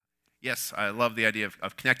Yes, I love the idea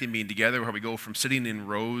of connecting, being together, where we go from sitting in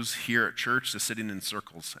rows here at church to sitting in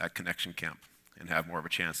circles at Connection Camp and have more of a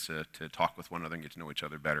chance to talk with one another and get to know each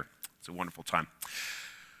other better. It's a wonderful time.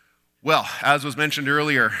 Well, as was mentioned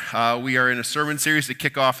earlier, we are in a sermon series to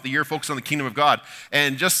kick off the year focused on the kingdom of God.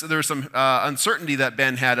 And just there's some uncertainty that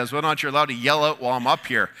Ben had as whether or not you're allowed to yell out while I'm up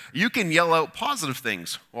here. You can yell out positive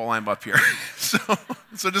things while I'm up here.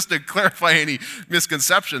 So just to clarify any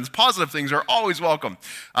misconceptions, positive things are always welcome.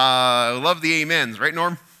 Love the amens, right,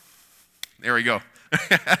 Norm? There we go.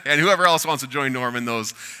 And whoever else wants to join Norm in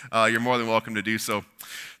those, you're more than welcome to do so.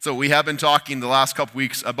 So we have been talking the last couple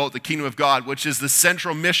weeks about the kingdom of God, which is the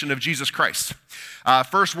central mission of Jesus Christ.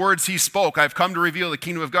 First words he spoke, I've come to reveal the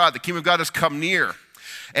kingdom of God. The kingdom of God has come near.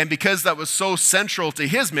 And because that was so central to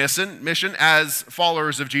his mission as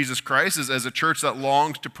followers of Jesus Christ, as a church that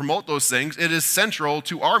longed to promote those things, it is central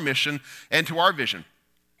to our mission and to our vision.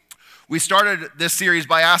 We started this series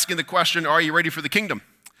by asking the question, are you ready for the kingdom?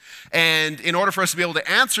 And in order for us to be able to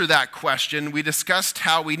answer that question, we discussed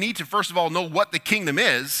how we need to, first of all, know what the kingdom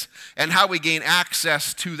is and how we gain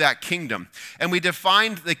access to that kingdom. And we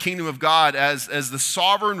defined the kingdom of God as the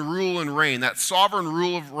sovereign rule and reign, that sovereign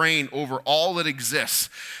rule of reign over all that exists.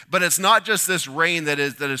 But it's not just this reign that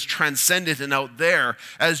is transcendent and out there.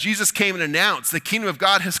 As Jesus came and announced, the kingdom of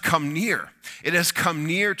God has come near. It has come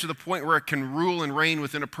near to the point where it can rule and reign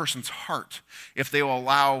within a person's heart if they will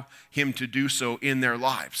allow him to do so in their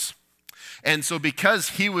lives. And so because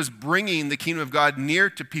he was bringing the kingdom of God near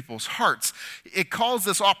to people's hearts, it calls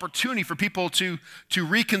this opportunity for people to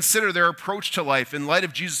reconsider their approach to life in light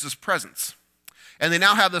of Jesus' presence. And they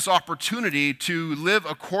now have this opportunity to live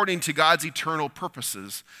according to God's eternal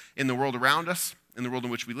purposes in the world around us, in the world in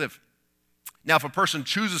which we live. Now, if a person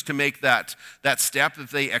chooses to make that step, if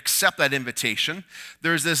they accept that invitation,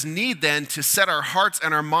 there's this need then to set our hearts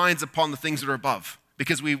and our minds upon the things that are above.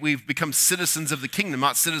 Because we've become citizens of the kingdom,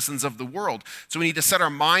 not citizens of the world. So we need to set our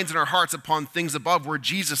minds and our hearts upon things above where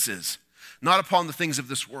Jesus is, not upon the things of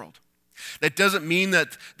this world. That doesn't mean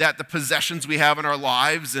that the possessions we have in our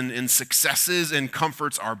lives and successes and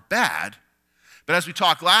comforts are bad. But as we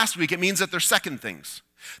talked last week, it means that they're second things.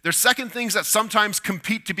 They're second things that sometimes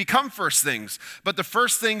compete to become first things. But the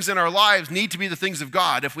first things in our lives need to be the things of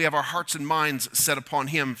God if we have our hearts and minds set upon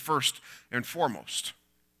him first and foremost.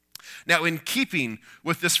 Now, in keeping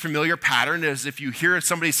with this familiar pattern, as if you hear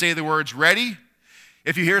somebody say the words ready,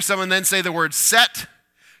 if you hear someone then say the word set,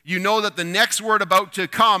 you know that the next word about to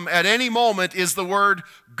come at any moment is the word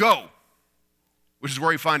go, which is where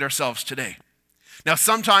we find ourselves today. Now,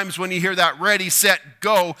 sometimes when you hear that ready, set,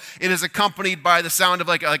 go, it is accompanied by the sound of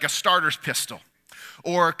like a starter's pistol.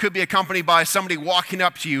 Or it could be accompanied by somebody walking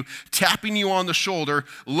up to you, tapping you on the shoulder,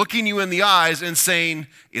 looking you in the eyes and saying,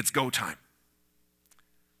 it's go time.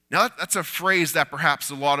 Now, that's a phrase that perhaps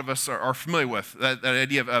a lot of us are familiar with, that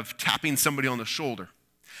idea of tapping somebody on the shoulder.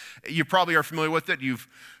 You probably are familiar with it. You've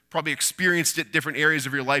probably experienced it in different areas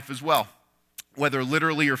of your life as well, whether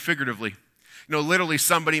literally or figuratively. You know, literally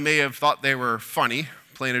somebody may have thought they were funny,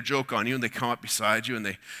 playing a joke on you, and they come up beside you, and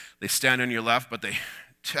they stand on your left, but they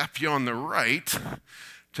tap you on the right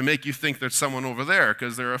to make you think there's someone over there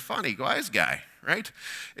because they're a funny guy, right?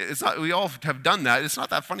 It's not. We all have done that. It's not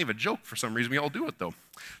that funny of a joke for some reason. We all do it, though.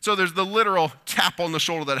 So there's the literal tap on the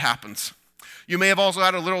shoulder that happens. You may have also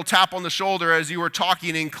had a little tap on the shoulder as you were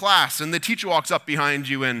talking in class, and the teacher walks up behind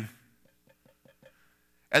you and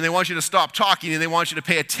they want you to stop talking and they want you to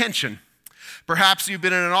pay attention. Perhaps you've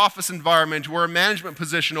been in an office environment where a management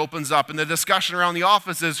position opens up and the discussion around the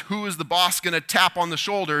office is who is the boss going to tap on the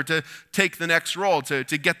shoulder to take the next role, to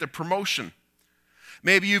get the promotion.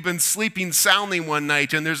 Maybe you've been sleeping soundly one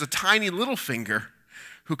night and there's a tiny little finger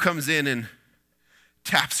who comes in and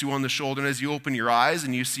taps you on the shoulder, and as you open your eyes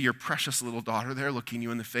and you see your precious little daughter there looking you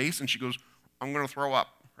in the face, and she goes, I'm going to throw up,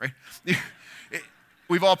 right?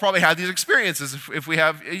 We've all probably had these experiences if you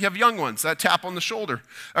have young ones, that tap on the shoulder.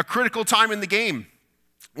 A critical time in the game,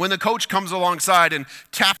 when the coach comes alongside and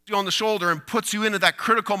taps you on the shoulder and puts you into that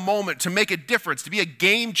critical moment to make a difference, to be a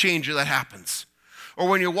game changer that happens. Or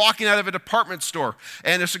when you're walking out of a department store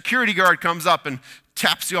and a security guard comes up and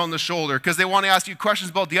taps you on the shoulder because they want to ask you questions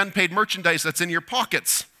about the unpaid merchandise that's in your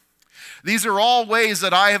pockets. These are all ways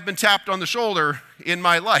that I have been tapped on the shoulder in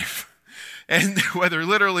my life. And whether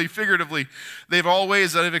literally, figuratively, they've all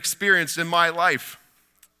ways that I've experienced in my life.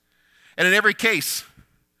 And in every case,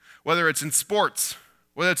 whether it's in sports,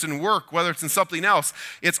 whether it's in work, whether it's in something else,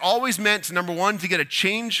 it's always meant, number one, to get a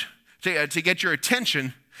change, to get your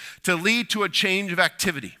attention, to lead to a change of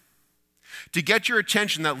activity. To get your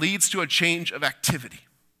attention that leads to a change of activity.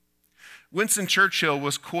 Winston Churchill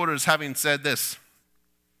was quoted as having said this.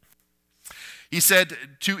 He said,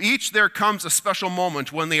 to each there comes a special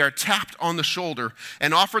moment when they are tapped on the shoulder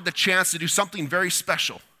and offered the chance to do something very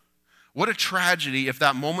special. What a tragedy if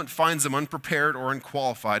that moment finds them unprepared or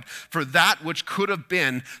unqualified for that which could have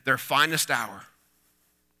been their finest hour.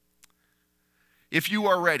 If you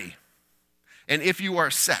are ready, and if you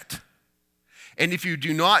are set, and if you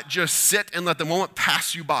do not just sit and let the moment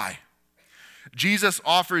pass you by, Jesus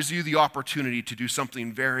offers you the opportunity to do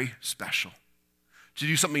something very special, to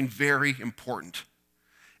do something very important,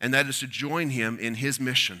 and that is to join him in his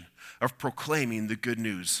mission of proclaiming the good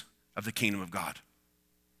news of the kingdom of God.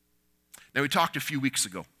 Now, we talked a few weeks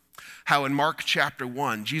ago how in Mark chapter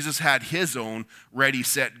 1, Jesus had his own ready,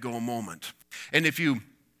 set, go moment. And if you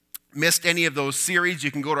missed any of those series,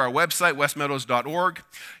 you can go to our website, westmeadows.org.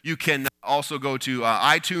 You can also go to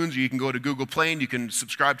iTunes, or you can go to Google Play, and you can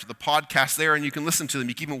subscribe to the podcast there, and you can listen to them.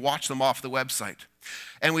 You can even watch them off the website.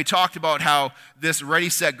 And we talked about how this ready,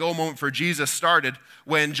 set, go moment for Jesus started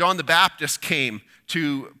when John the Baptist came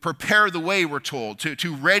to prepare the way, we're told,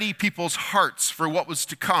 to ready people's hearts for what was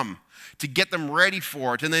to come, to get them ready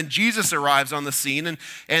for it. And then Jesus arrives on the scene,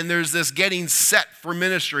 and there's this getting set for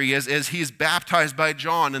ministry as he's baptized by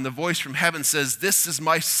John, and the voice from heaven says, "This is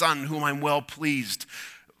my son whom I'm well pleased.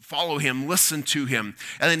 Follow him, listen to him."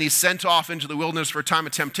 And then he's sent off into the wilderness for a time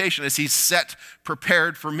of temptation as he's set,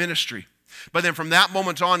 prepared for ministry. But then from that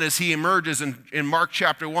moment on, as he emerges in Mark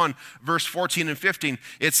chapter 1, verse 14 and 15,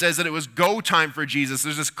 it says that it was go time for Jesus.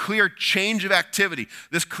 There's this clear change of activity,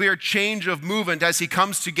 this clear change of movement as he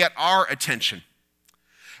comes to get our attention.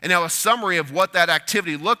 And now a summary of what that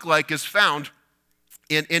activity looked like is found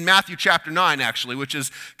in Matthew chapter 9, actually, which is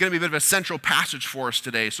going to be a bit of a central passage for us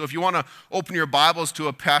today. So if you want to open your Bibles to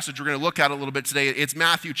a passage we're going to look at a little bit today, it's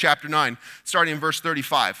Matthew chapter 9, starting in verse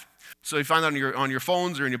 35. So you find that on your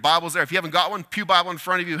phones or in your Bibles there. If you haven't got one, Pew Bible in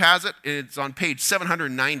front of you has it. It's on page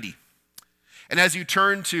 790. And as you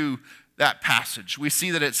turn to that passage, we see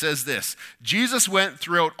that it says this: Jesus went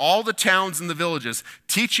throughout all the towns and the villages,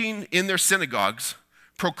 teaching in their synagogues,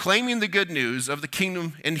 proclaiming the good news of the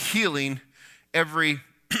kingdom and healing every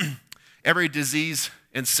disease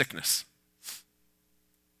and sickness.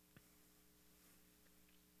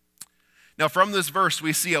 Now, from this verse,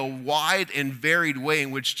 we see a wide and varied way in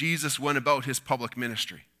which Jesus went about his public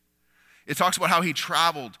ministry. It talks about how he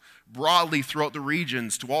traveled broadly throughout the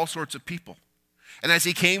regions to all sorts of people. And as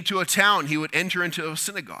he came to a town, he would enter into a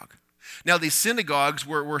synagogue. Now, these synagogues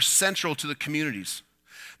were central to the communities.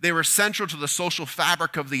 They were central to the social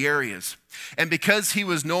fabric of the areas. And because he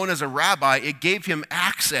was known as a rabbi, it gave him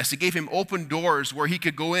access. It gave him open doors where he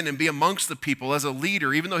could go in and be amongst the people as a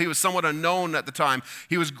leader. Even though he was somewhat unknown at the time,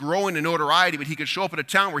 he was growing in notoriety, but he could show up at a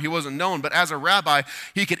town where he wasn't known. But as a rabbi,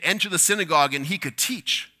 he could enter the synagogue and he could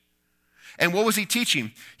teach. And what was he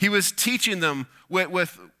teaching? He was teaching them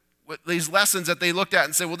with these lessons that they looked at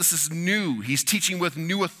and said, well, this is new. He's teaching with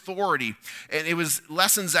new authority. And it was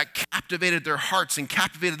lessons that captivated their hearts and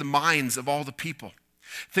captivated the minds of all the people.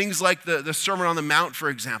 Things like the Sermon on the Mount, for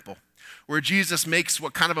example, where Jesus makes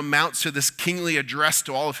what kind of amounts to this kingly address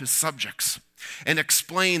to all of his subjects and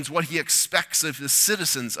explains what he expects of the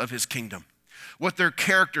citizens of his kingdom, what their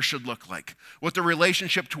character should look like, what their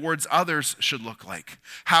relationship towards others should look like,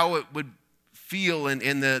 how it would feel and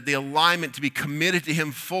the alignment to be committed to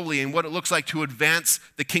him fully and what it looks like to advance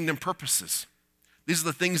the kingdom purposes. These are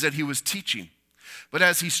the things that he was teaching. But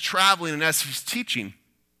as he's traveling and as he's teaching,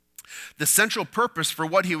 the central purpose for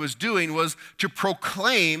what he was doing was to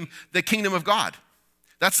proclaim the kingdom of God.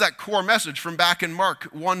 That's that core message from back in Mark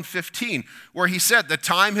 1:15, where he said, the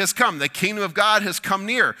time has come, the kingdom of God has come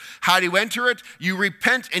near. How do you enter it? You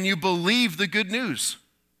repent and you believe the good news.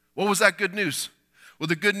 What was that good news? Well,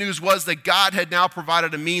 the good news was that God had now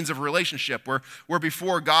provided a means of relationship where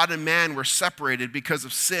before God and man were separated because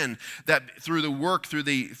of sin, that through the work, through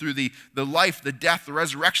the life, the death, the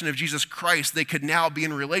resurrection of Jesus Christ, they could now be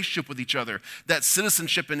in relationship with each other. That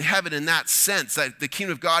citizenship in heaven in that sense, that the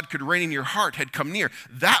kingdom of God could reign in your heart had come near.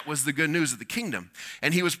 That was the good news of the kingdom.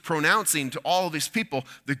 And he was pronouncing to all of these people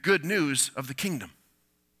the good news of the kingdom.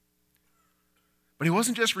 But he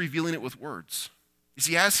wasn't just revealing it with words. You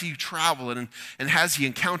see, as he traveled and as he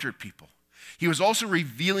encountered people, he was also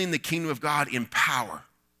revealing the kingdom of God in power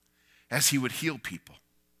as he would heal people.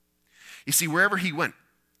 You see, wherever he went,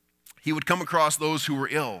 he would come across those who were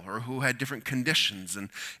ill or who had different conditions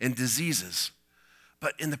and diseases.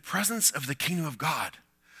 But in the presence of the kingdom of God,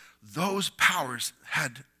 those powers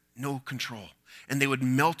had no control, and they would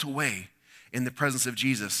melt away in the presence of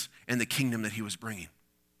Jesus and the kingdom that he was bringing.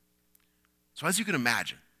 So as you can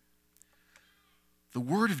imagine, the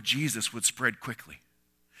word of Jesus would spread quickly.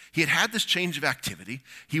 He had had this change of activity.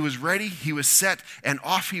 He was ready, he was set, and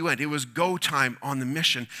off he went. It was go time on the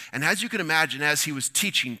mission. And as you can imagine, as he was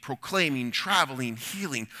teaching, proclaiming, traveling,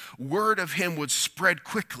 healing, word of him would spread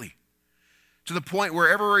quickly to the point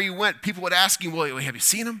wherever he went, people would ask him, well, have you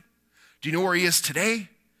seen him? Do you know where he is today?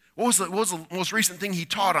 What was the most recent thing he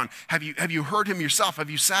taught on? Have you heard him yourself? Have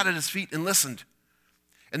you sat at his feet and listened?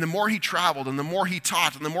 And the more he traveled and the more he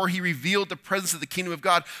taught and the more he revealed the presence of the kingdom of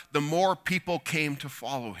God, the more people came to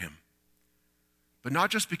follow him. But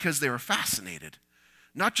not just because they were fascinated,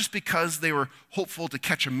 not just because they were hopeful to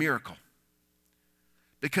catch a miracle,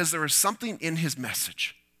 because there was something in his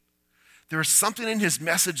message. There was something in his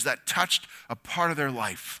message that touched a part of their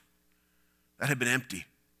life that had been empty,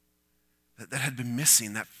 that had been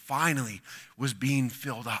missing, that finally was being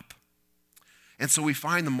filled up. And so we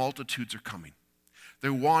find the multitudes are coming.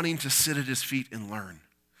 They're wanting to sit at his feet and learn.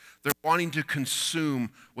 They're wanting to consume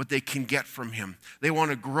what they can get from him. They want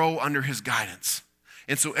to grow under his guidance.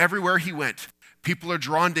 And so everywhere he went, people are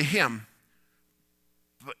drawn to him,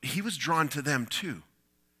 but he was drawn to them too.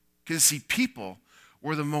 Because see, people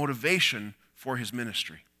were the motivation for his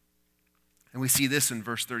ministry. And we see this in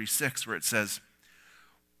verse 36 where it says,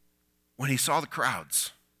 when he saw the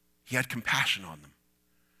crowds, he had compassion on them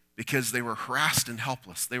because they were harassed and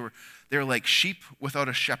helpless. They were like sheep without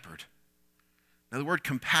a shepherd. Now the word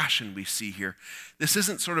compassion we see here, this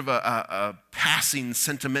isn't sort of a passing,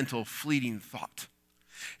 sentimental, fleeting thought.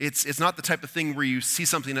 It's not the type of thing where you see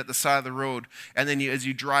something at the side of the road and then as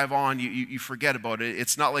you drive on, you forget about it.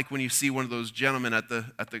 It's not like when you see one of those gentlemen at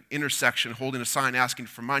the intersection holding a sign asking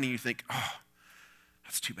for money, you think, oh,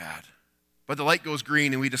 that's too bad. But the light goes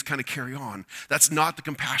green and we just kind of carry on. That's not the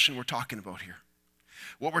compassion we're talking about here.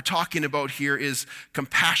 What we're talking about here is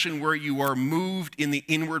compassion where you are moved in the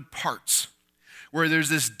inward parts, where there's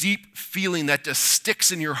this deep feeling that just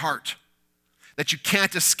sticks in your heart, that you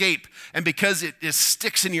can't escape. And because it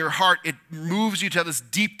sticks in your heart, it moves you to this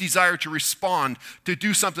deep desire to respond, to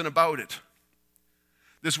do something about it.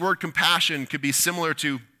 This word compassion could be similar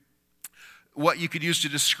to what you could use to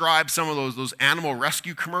describe some of those animal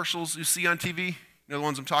rescue commercials you see on TV. You know the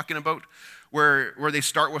ones I'm talking about? Where they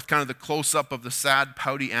start with kind of the close-up of the sad,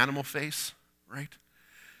 pouty animal face, right?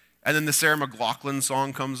 And then the Sarah McLachlan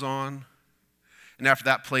song comes on. And after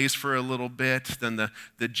that plays for a little bit, then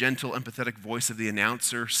the gentle, empathetic voice of the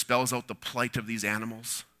announcer spells out the plight of these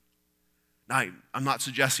animals. Now, I'm not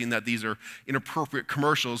suggesting that these are inappropriate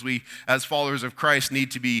commercials. We, as followers of Christ,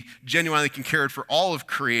 need to be genuinely cared for all of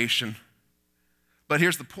creation. But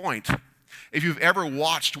here's the point. If you've ever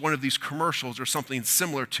watched one of these commercials or something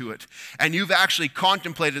similar to it, and you've actually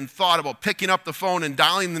contemplated and thought about picking up the phone and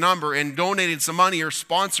dialing the number and donating some money or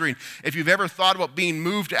sponsoring, if you've ever thought about being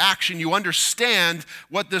moved to action, you understand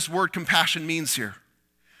what this word compassion means here.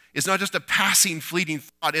 It's not just a passing, fleeting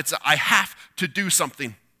thought. It's I have to do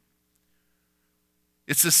something.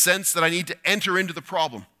 It's the sense that I need to enter into the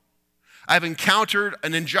problem. I've encountered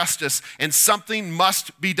an injustice, and something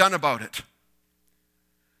must be done about it.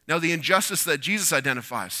 Now, the injustice that Jesus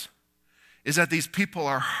identifies is that these people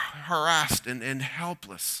are harassed and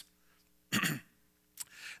helpless.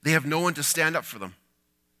 They have no one to stand up for them,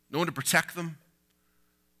 no one to protect them,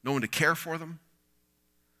 no one to care for them.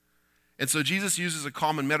 And so Jesus uses a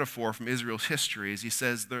common metaphor from Israel's history as he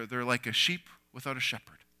says they're like a sheep without a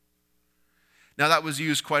shepherd. Now, that was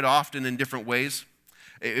used quite often in different ways.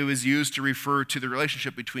 It was used to refer to the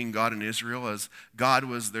relationship between God and Israel as God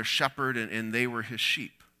was their shepherd and they were his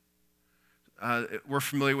sheep. We're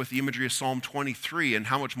familiar with the imagery of Psalm 23, and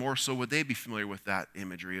how much more so would they be familiar with that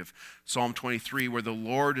imagery of Psalm 23, where the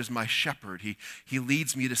Lord is my shepherd. He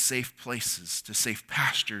leads me to safe places, to safe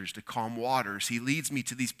pastures, to calm waters. He leads me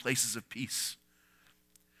to these places of peace.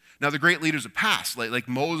 Now, the great leaders of past, like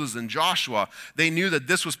Moses and Joshua, they knew that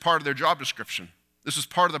this was part of their job description. This was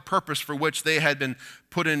part of the purpose for which they had been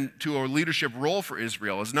put into a leadership role for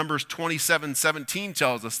Israel. As Numbers 27:17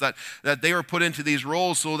 tells us that they were put into these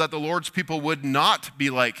roles so that the Lord's people would not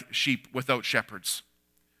be like sheep without shepherds.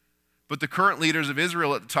 But the current leaders of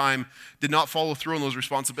Israel at the time did not follow through on those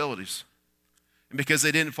responsibilities. And because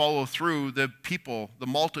they didn't follow through, the people, the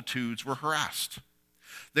multitudes, were harassed.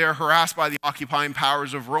 They are harassed by the occupying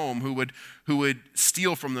powers of Rome who would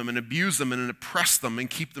steal from them and abuse them and oppress them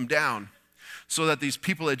and keep them down. So that these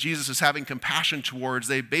people that Jesus is having compassion towards,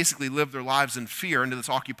 they basically live their lives in fear under this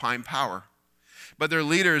occupying power. But their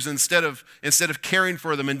leaders, instead of caring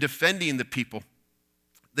for them and defending the people,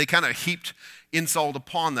 they kind of heaped insult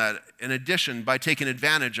upon that in addition by taking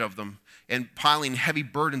advantage of them and piling heavy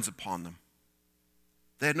burdens upon them.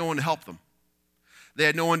 They had no one to help them. They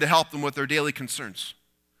had no one to help them with their daily concerns,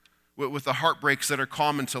 with the heartbreaks that are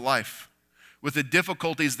common to life, with the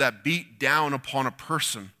difficulties that beat down upon a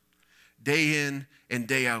person day in and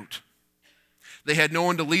day out. They had no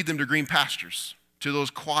one to lead them to green pastures, to those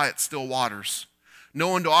quiet, still waters. No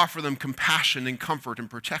one to offer them compassion and comfort and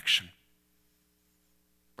protection.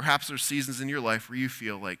 Perhaps there's seasons in your life where you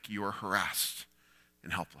feel like you are harassed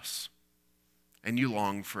and helpless, and you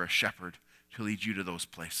long for a shepherd to lead you to those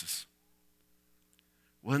places.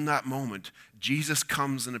 Well, in that moment, Jesus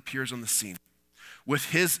comes and appears on the scene with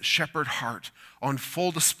his shepherd heart on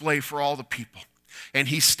full display for all the people, and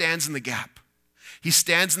he stands in the gap. He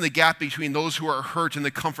stands in the gap between those who are hurt and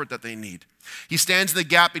the comfort that they need. He stands in the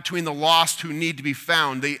gap between the lost who need to be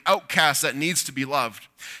found, the outcast that needs to be loved.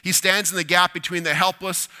 He stands in the gap between the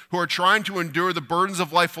helpless who are trying to endure the burdens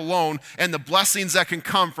of life alone and the blessings that can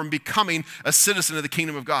come from becoming a citizen of the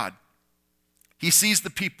kingdom of God. He sees the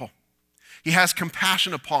people. He has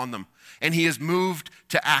compassion upon them, and he is moved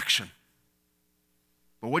to action.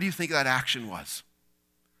 But what do you think that action was?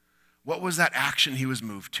 What was that action he was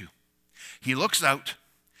moved to? He looks out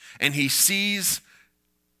and he sees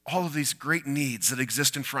all of these great needs that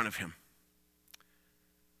exist in front of him.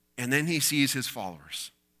 And then he sees his followers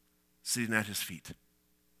sitting at his feet,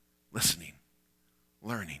 listening,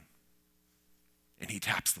 learning, and he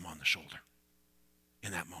taps them on the shoulder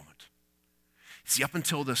in that moment. See, up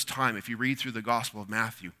until this time, if you read through the Gospel of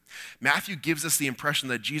Matthew, Matthew gives us the impression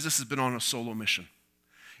that Jesus has been on a solo mission.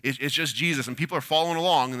 It's just Jesus, and people are following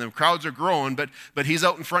along, and the crowds are growing, but he's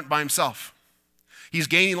out in front by himself. He's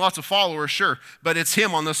gaining lots of followers, sure, but it's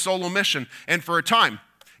him on the solo mission. And for a time,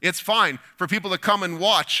 it's fine for people to come and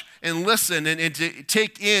watch and listen and to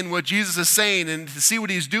take in what Jesus is saying and to see what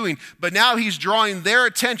he's doing. But now he's drawing their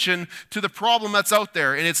attention to the problem that's out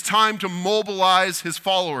there, and it's time to mobilize his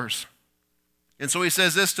followers. And so he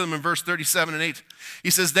says this to them in verse 37 and 8. He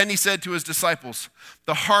says, "Then he said to his disciples,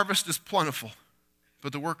 'The harvest is plentiful,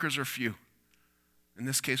 but the workers are few.'" In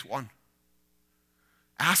this case, one.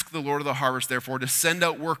 "Ask the Lord of the harvest, therefore, to send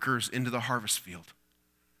out workers into the harvest field."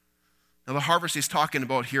 Now, the harvest he's talking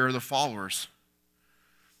about here are the followers.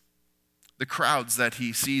 The crowds that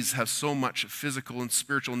he sees have so much physical and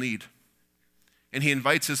spiritual need. And he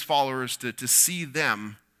invites his followers to see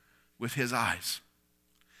them with his eyes.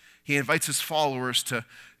 He invites his followers to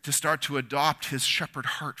start to adopt his shepherd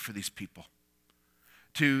heart for these people.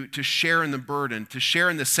 To share in the burden, to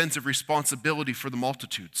share in the sense of responsibility for the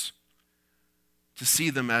multitudes, to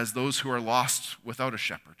see them as those who are lost without a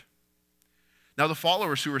shepherd. Now, the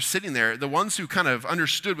followers who were sitting there, the ones who kind of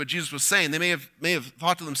understood what Jesus was saying, they may have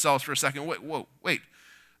thought to themselves for a second, wait,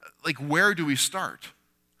 like, where do we start?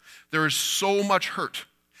 There is so much hurt.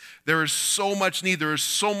 There is so much need. There is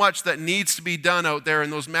so much that needs to be done out there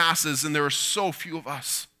in those masses, and there are so few of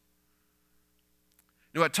us.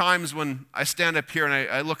 You know, at times when I stand up here and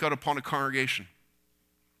I look out upon a congregation,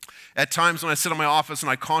 at times when I sit in my office and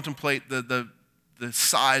I contemplate the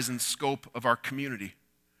size and scope of our community,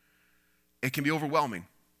 it can be overwhelming.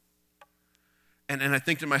 And I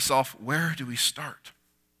think to myself, where do we start?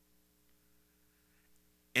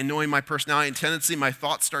 And knowing my personality and tendency, my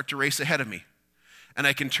thoughts start to race ahead of me. And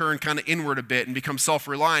I can turn kind of inward a bit and become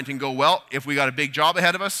self-reliant and go, well, if we got a big job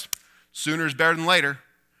ahead of us, sooner is better than later.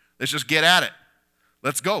 Let's just get at it.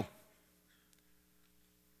 Let's go.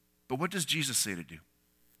 But what does Jesus say to do?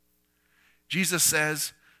 Jesus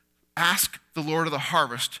says, ask the Lord of the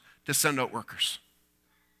harvest to send out workers.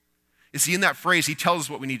 You see, in that phrase, he tells us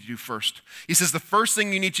what we need to do first. He says the first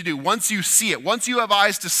thing you need to do, once you see it, once you have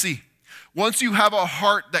eyes to see, once you have a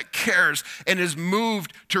heart that cares and is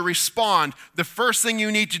moved to respond, the first thing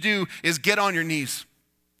you need to do is get on your knees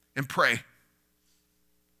and pray.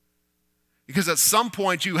 Because at some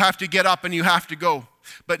point you have to get up and you have to go,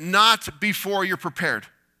 but not before you're prepared,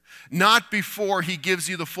 not before he gives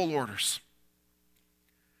you the full orders.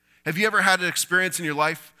 Have you ever had an experience in your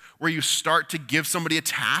life where you start to give somebody a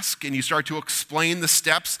task and you start to explain the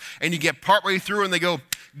steps and you get partway through and they go,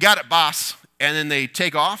 "Got it, boss," and then they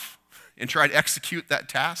take off and try to execute that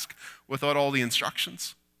task without all the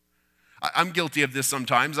instructions? I'm guilty of this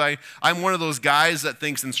sometimes. I'm one of those guys that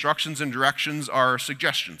thinks instructions and directions are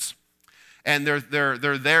suggestions. And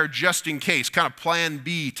they're there just in case, kind of plan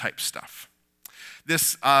B type stuff.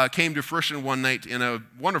 This came to fruition one night in a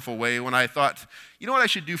wonderful way when I thought, you know what I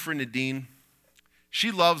should do for Nadine? She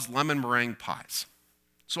loves lemon meringue pies.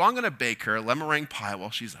 So I'm going to bake her a lemon meringue pie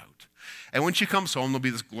while she's out. And when she comes home, there'll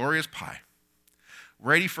be this glorious pie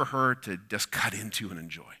ready for her to just cut into and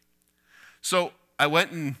enjoy. So I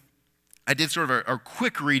went and I did sort of a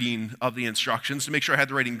quick reading of the instructions to make sure I had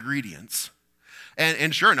the right ingredients.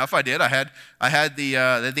 And sure enough, I did. I had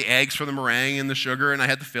the eggs for the meringue and the sugar, and I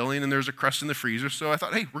had the filling, and there's a crust in the freezer. So I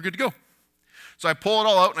thought, hey, we're good to go. So I pull it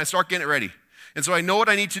all out, and I start getting it ready. And so I know what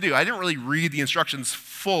I need to do. I didn't really read the instructions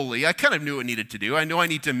fully. I kind of knew what I needed to do. I know I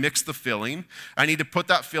need to mix the filling. I need to put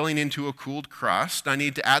that filling into a cooled crust. I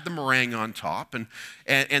need to add the meringue on top and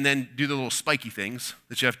then do the little spiky things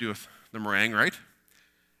that you have to do with the meringue, right?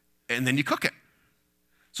 And then you cook it.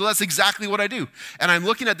 So that's exactly what I do. And I'm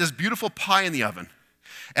looking at this beautiful pie in the oven.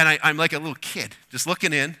 And I'm like a little kid, just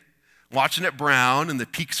looking in, watching it brown, and the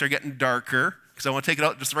peaks are getting darker because I want to take it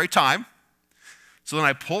out at just the right time. So then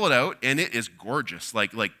I pull it out, and it is gorgeous,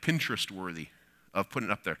 like Pinterest worthy of putting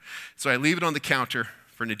it up there. So I leave it on the counter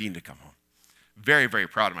for Nadine to come home. Very, very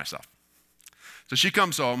proud of myself. So she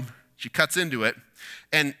comes home, she cuts into it,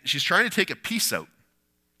 and she's trying to take a piece out,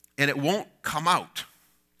 and it won't come out.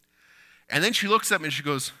 And then she looks at me and she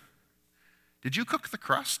goes, "Did you cook the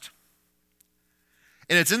crust?"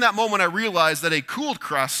 And it's in that moment I realize that a cooled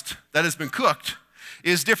crust that has been cooked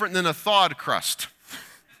is different than a thawed crust.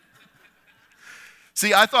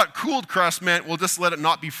 See, I thought cooled crust meant we'll just let it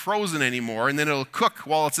not be frozen anymore, and then it'll cook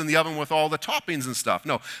while it's in the oven with all the toppings and stuff.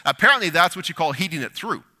 No, apparently that's what you call heating it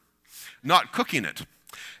through, not cooking it.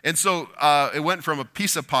 And so it went from a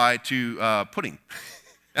piece of pie to pudding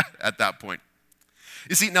at that point.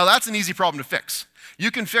 You see, now that's an easy problem to fix. You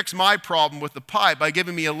can fix my problem with the pie by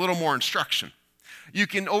giving me a little more instruction. You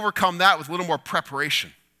can overcome that with a little more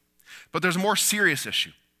preparation. But there's a more serious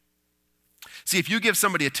issue. See, if you give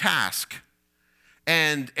somebody a task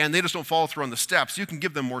and they just don't follow through on the steps, you can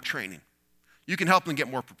give them more training. You can help them get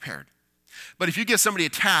more prepared. But if you give somebody a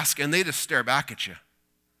task and they just stare back at you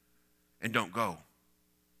and don't go,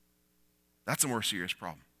 that's a more serious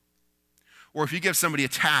problem. Or if you give somebody a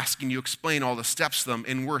task and you explain all the steps to them,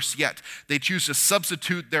 and worse yet, they choose to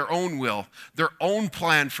substitute their own will, their own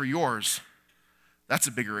plan for yours, that's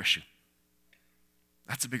a bigger issue.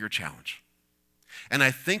 That's a bigger challenge. And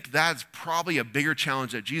I think that's probably a bigger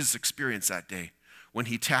challenge that Jesus experienced that day when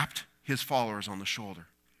he tapped his followers on the shoulder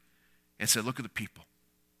and said, "Look at the people.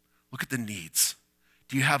 Look at the needs.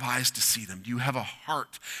 Do you have eyes to see them? Do you have a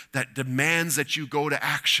heart that demands that you go to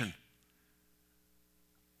action?"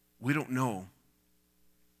 We don't know,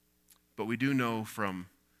 but we do know from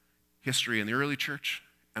history in the early church,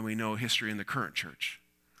 and we know history in the current church,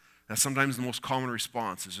 that sometimes the most common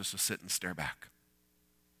response is just to sit and stare back.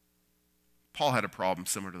 Paul had a problem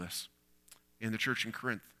similar to this in the church in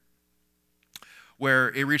Corinth,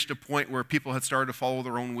 where it reached a point where people had started to follow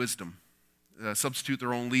their own wisdom, substitute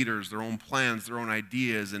their own leaders, their own plans, their own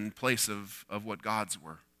ideas in place of what God's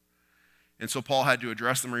were. And so Paul had to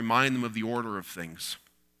address them, remind them of the order of things.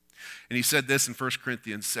 And he said this in 1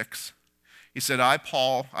 Corinthians 6. He said,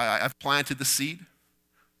 Paul, I've planted the seed.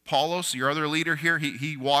 Apollos, your other leader here,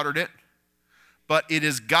 he watered it. But it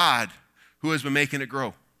is God who has been making it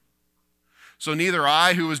grow. So neither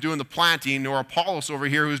I, who was doing the planting, nor Apollos over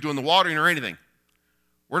here, who's doing the watering or anything.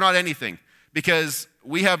 We're not anything, because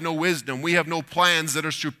we have no wisdom. We have no plans that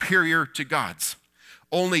are superior to God's.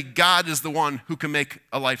 Only God is the one who can make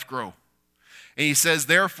a life grow. And he says,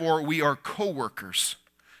 therefore, we are co-workers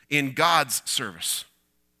in God's service.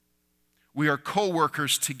 We are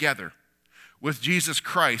co-workers together with Jesus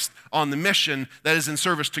Christ on the mission that is in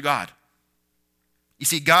service to God. You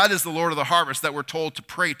see, God is the Lord of the harvest that we're told to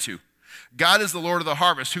pray to. God is the Lord of the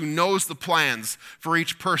harvest who knows the plans for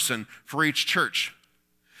each person, for each church.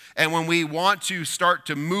 And when we want to start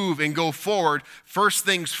to move and go forward, first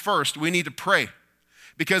things first, we need to pray.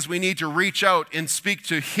 Because we need to reach out and speak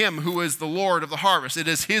to him who is the Lord of the harvest. It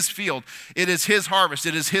is his field. It is his harvest.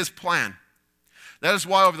 It is his plan. That is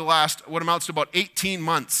why over the last, what amounts to about 18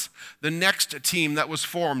 months, the next team that was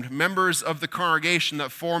formed, members of the congregation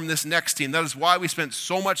that formed this next team, that is why we spent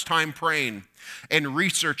so much time praying and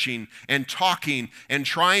researching and talking and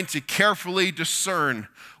trying to carefully discern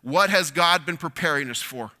what has God been preparing us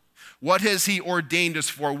for. What has he ordained us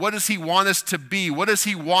for? What does he want us to be? What does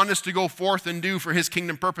he want us to go forth and do for his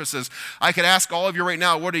kingdom purposes? I could ask all of you right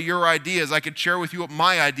now, what are your ideas? I could share with you what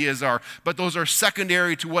my ideas are, but those are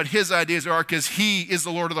secondary to what his ideas are, because he is the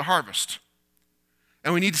Lord of the harvest.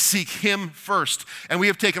 And we need to seek him first. And we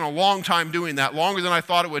have taken a long time doing that, longer than I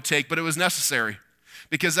thought it would take, but it was necessary,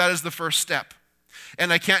 because that is the first step.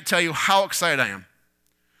 And I can't tell you how excited I am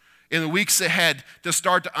in the weeks ahead to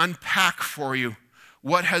start to unpack for you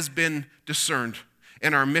what has been discerned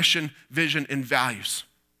in our mission, vision, and values.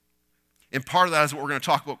 And part of that is what we're going to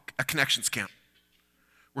talk about at Connections Camp.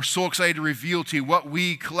 We're so excited to reveal to you what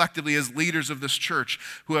we collectively as leaders of this church,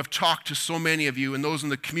 who have talked to so many of you and those in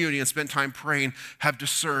the community and spent time praying, have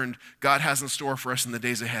discerned God has in store for us in the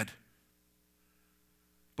days ahead.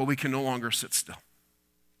 But we can no longer sit still.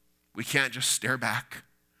 We can't just stare back.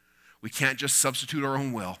 We can't just substitute our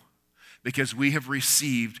own will, because we have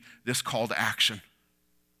received this call to action.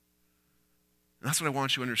 And that's what I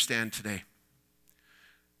want you to understand today,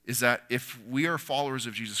 is that if we are followers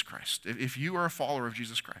of Jesus Christ, if you are a follower of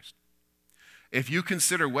Jesus Christ, if you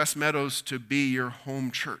consider West Meadows to be your home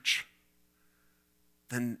church,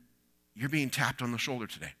 then you're being tapped on the shoulder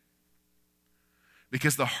today.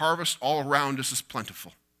 Because the harvest all around us is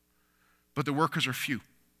plentiful, but the workers are few.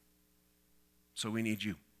 So we need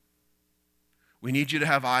you. We need you to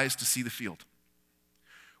have eyes to see the field.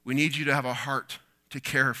 We need you to have a heart to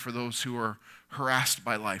care for those who are harassed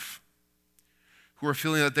by life, who are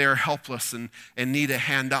feeling that they are helpless and need a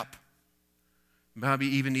hand up, maybe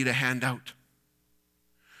even need a hand out.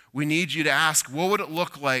 We need you to ask, what would it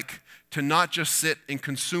look like to not just sit and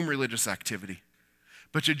consume religious activity,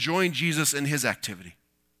 but to join Jesus in his activity,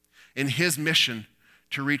 in his mission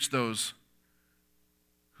to reach those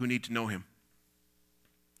who need to know him.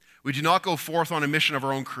 We do not go forth on a mission of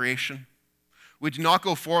our own creation. We do not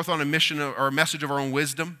go forth on a mission or a message of our own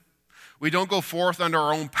wisdom. We don't go forth under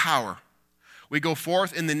our own power. We go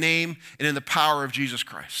forth in the name and in the power of Jesus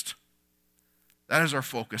Christ. That is our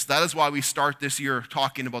focus. That is why we start this year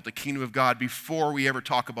talking about the kingdom of God before we ever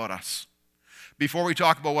talk about us. Before we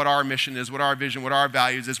talk about what our mission is, what our vision, what our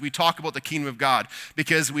values is, we talk about the kingdom of God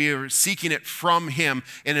because we are seeking it from him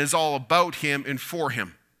and it is all about him and for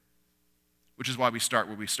him, which is why we start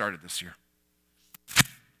where we started this year.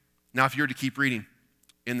 Now, if you were to keep reading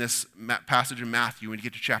in this passage in Matthew, when you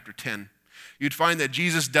get to chapter 10, you'd find that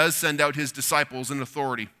Jesus does send out his disciples in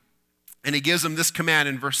authority, and he gives them this command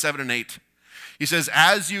in verse 7 and 8. He says,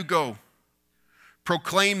 as you go,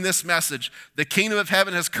 proclaim this message, the kingdom of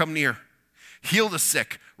heaven has come near. Heal the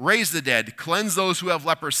sick, raise the dead, cleanse those who have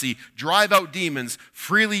leprosy, drive out demons.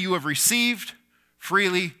 Freely you have received,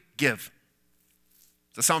 freely give.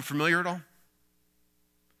 Does that sound familiar at all?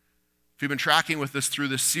 If you've been tracking with us through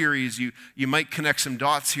this series, you might connect some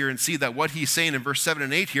dots here and see that what he's saying in verse 7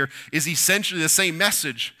 and 8 here is essentially the same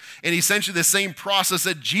message and essentially the same process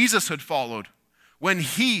that Jesus had followed when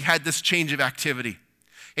he had this change of activity.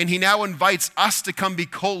 And he now invites us to come be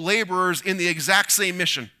co-laborers in the exact same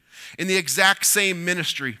mission, in the exact same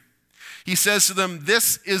ministry. He says to them,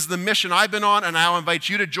 this is the mission I've been on, and I invite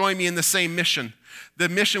you to join me in the same mission. The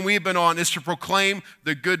mission we've been on is to proclaim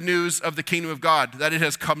the good news of the kingdom of God, that it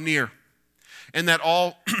has come near, and that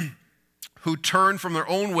all who turn from their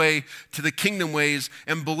own way to the kingdom ways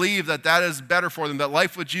and believe that that is better for them, that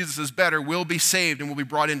life with Jesus is better, will be saved and will be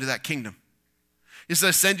brought into that kingdom. He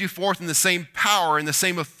says, send you forth in the same power and the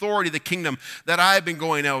same authority of the kingdom that I've been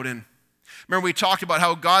going out in. Remember, we talked about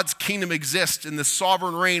how God's kingdom exists in the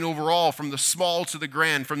sovereign reign overall, from the small to the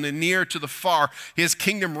grand, from the near to the far. His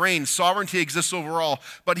kingdom reigns. Sovereignty exists overall,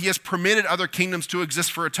 but he has permitted other kingdoms to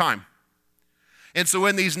exist for a time. And so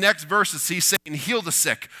in these next verses, he's saying, heal the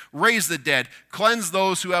sick, raise the dead, cleanse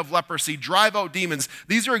those who have leprosy, drive out demons.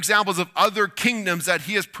 These are examples of other kingdoms that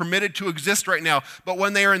he has permitted to exist right now. But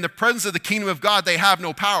when they are in the presence of the kingdom of God, they have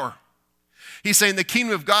no power. He's saying the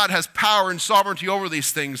kingdom of God has power and sovereignty over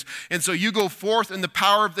these things. And so you go forth in the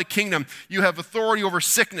power of the kingdom. You have authority over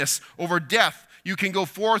sickness, over death. You can go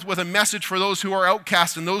forth with a message for those who are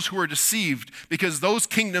outcast and those who are deceived, because those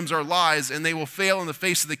kingdoms are lies and they will fail in the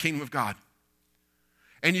face of the kingdom of God.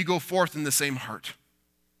 And you go forth in the same heart.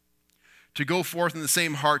 To go forth in the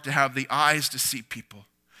same heart, to have the eyes to see people,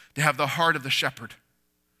 to have the heart of the shepherd.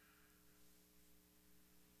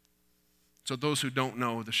 So those who don't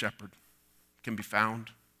know the shepherd can be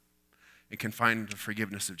found and can find the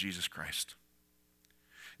forgiveness of Jesus Christ.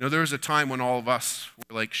 You know, there was a time when all of us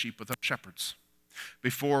were like sheep without shepherds.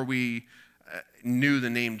 Before we knew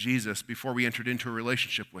the name Jesus, before we entered into a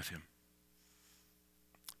relationship with him.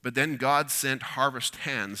 But then God sent harvest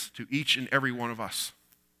hands to each and every one of us.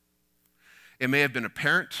 It may have been a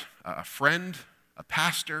parent, a friend, a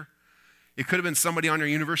pastor. It could have been somebody on your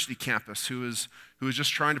university campus who was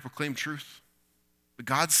just trying to proclaim truth. But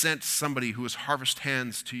God sent somebody who was harvest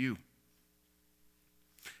hands to you.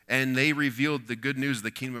 And they revealed the good news of the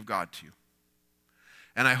kingdom of God to you.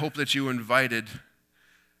 And I hope that you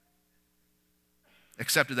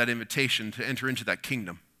accepted that invitation to enter into that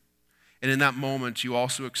kingdom. And in that moment, you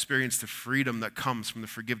also experience the freedom that comes from the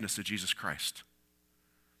forgiveness of Jesus Christ.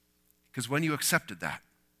 Because when you accepted that,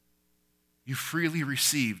 you freely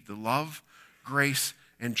received the love, grace,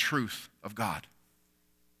 and truth of God.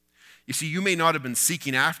 You see, you may not have been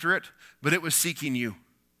seeking after it, but it was seeking you.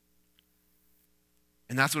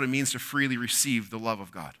 And that's what it means to freely receive the love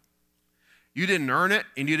of God. You didn't earn it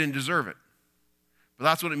and you didn't deserve it. But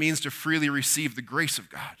that's what it means to freely receive the grace of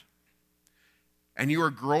God. And you are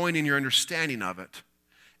growing in your understanding of it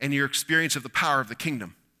and your experience of the power of the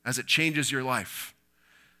kingdom as it changes your life.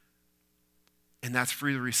 And that's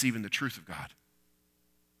freely receiving the truth of God.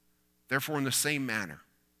 Therefore, in the same manner,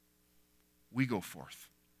 we go forth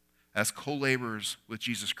as co-laborers with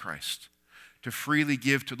Jesus Christ to freely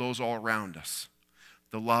give to those all around us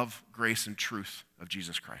the love, grace, and truth of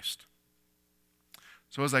Jesus Christ.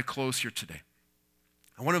 So as I close here today,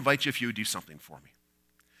 I want to invite you if you would do something for me.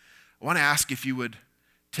 I want to ask if you would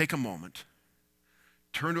take a moment,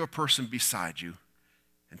 turn to a person beside you,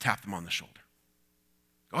 and tap them on the shoulder.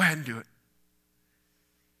 Go ahead and do it.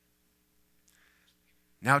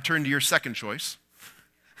 Now turn to your second choice.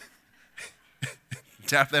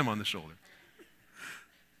 Tap them on the shoulder.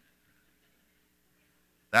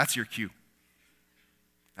 That's your cue.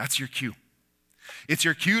 That's your cue. It's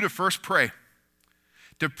your cue to first pray.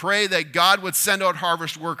 To pray that God would send out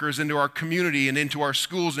harvest workers into our community and into our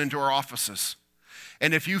schools and into our offices.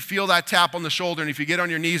 And if you feel that tap on the shoulder and if you get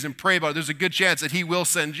on your knees and pray about it, there's a good chance that he will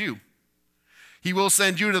send you. He will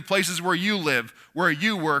send you to the places where you live, where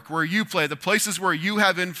you work, where you play, the places where you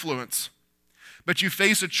have influence. But you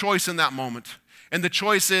face a choice in that moment. And the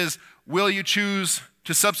choice is, will you choose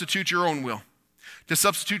to substitute your own will, to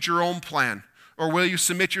substitute your own plan, or will you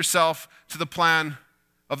submit yourself to the plan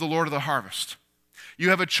of the Lord of the harvest? You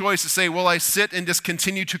have a choice to say, will I sit and just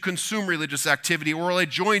continue to consume religious activity, or will I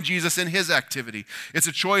join Jesus in his activity? It's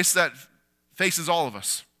a choice that faces all of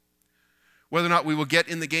us, whether or not we will get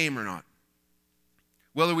in the game or not.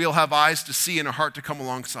 Whether we'll have eyes to see and a heart to come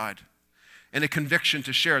alongside, and a conviction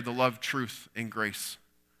to share the love, truth, and grace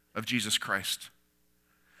of Jesus Christ.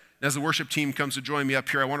 And as the worship team comes to join me up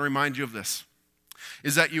here, I want to remind you of this,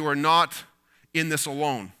 is that you are not in this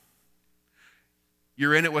alone.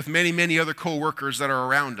 You're in it with many, many other co-workers that are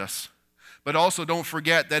around us. But also don't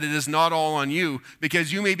forget that it is not all on you,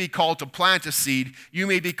 because you may be called to plant a seed, you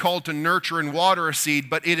may be called to nurture and water a seed,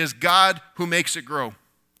 but it is God who makes it grow.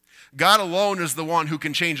 God alone is the one who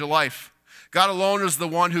can change a life. God alone is the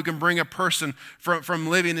one who can bring a person from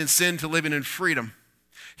living in sin to living in freedom.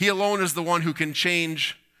 He alone is the one who can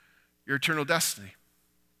change your eternal destiny.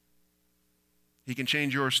 He can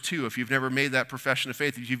change yours too. If you've never made that profession of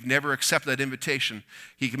faith, if you've never accepted that invitation,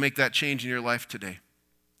 he can make that change in your life today.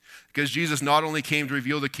 Because Jesus not only came to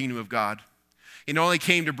reveal the kingdom of God, he not only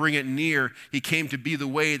came to bring it near, he came to be the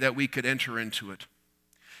way that we could enter into it.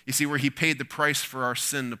 You see, where he paid the price for our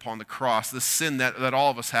sin upon the cross, the sin that all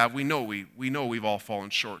of us have, we know we've all fallen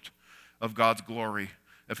short of God's glory,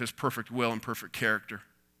 of his perfect will and perfect character.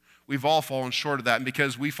 We've all fallen short of that, and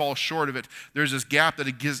because we fall short of it, there's this gap that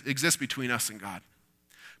exists between us and God.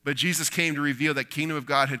 But Jesus came to reveal that kingdom of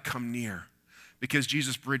God had come near, because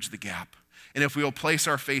Jesus bridged the gap. And if we will place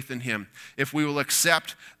our faith in him, if we will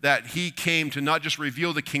accept that he came to not just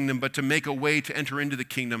reveal the kingdom, but to make a way to enter into the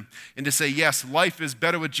kingdom and to say, yes, life is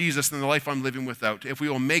better with Jesus than the life I'm living without. If we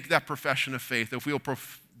will make that profession of faith, if we will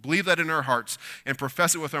believe that in our hearts and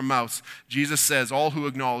profess it with our mouths, Jesus says, all who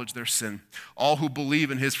acknowledge their sin, all who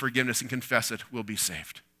believe in his forgiveness and confess it will be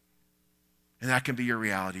saved. And that can be your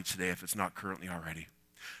reality today if it's not currently already.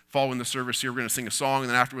 Following the service here, we're going to sing a song, and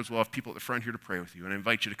then afterwards we'll have people at the front here to pray with you. And I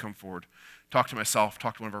invite you to come forward. Talk to myself,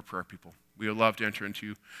 talk to one of our prayer people. We would love to enter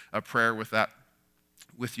into a prayer with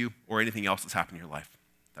you, or anything else that's happened in your life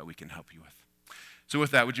that we can help you with. So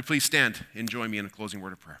with that, would you please stand and join me in a closing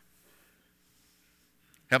word of prayer?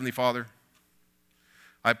 Heavenly Father,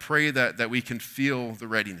 I pray that we can feel the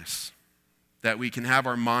readiness, that we can have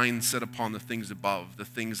our minds set upon the things above, the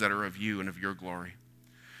things that are of you and of your glory.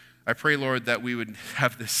 I pray, Lord, that we would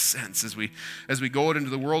have this sense as we go out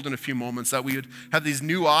into the world in a few moments, that we would have these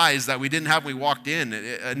new eyes that we didn't have when we walked in,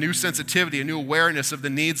 a new sensitivity, a new awareness of the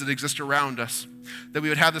needs that exist around us, that we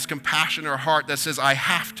would have this compassion in our heart that says, I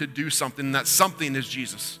have to do something, and that something is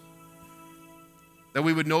Jesus, that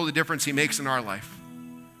we would know the difference he makes in our life,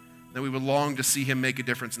 that we would long to see him make a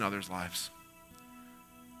difference in others' lives.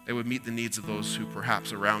 They would meet the needs of those who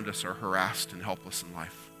perhaps around us are harassed and helpless in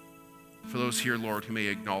life. For those here, Lord, who may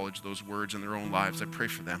acknowledge those words in their own lives, I pray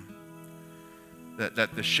for them, that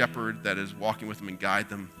the shepherd that is walking with them and guide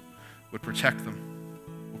them would protect them,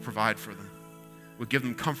 will provide for them, would give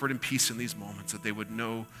them comfort and peace in these moments, that they would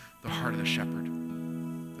know the heart of the shepherd,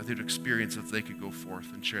 that they would experience it, that they could go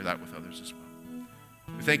forth and share that with others as well.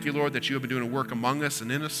 We thank you, Lord, that you have been doing a work among us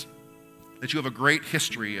and in us, that you have a great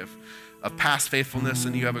history of past faithfulness,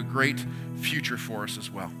 and you have a great future for us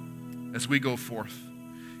as well, as we go forth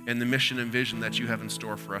in the mission and vision that you have in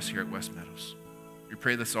store for us here at West Meadows. We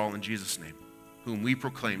pray this all in Jesus' name, whom we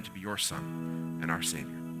proclaim to be your Son and our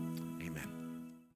Savior.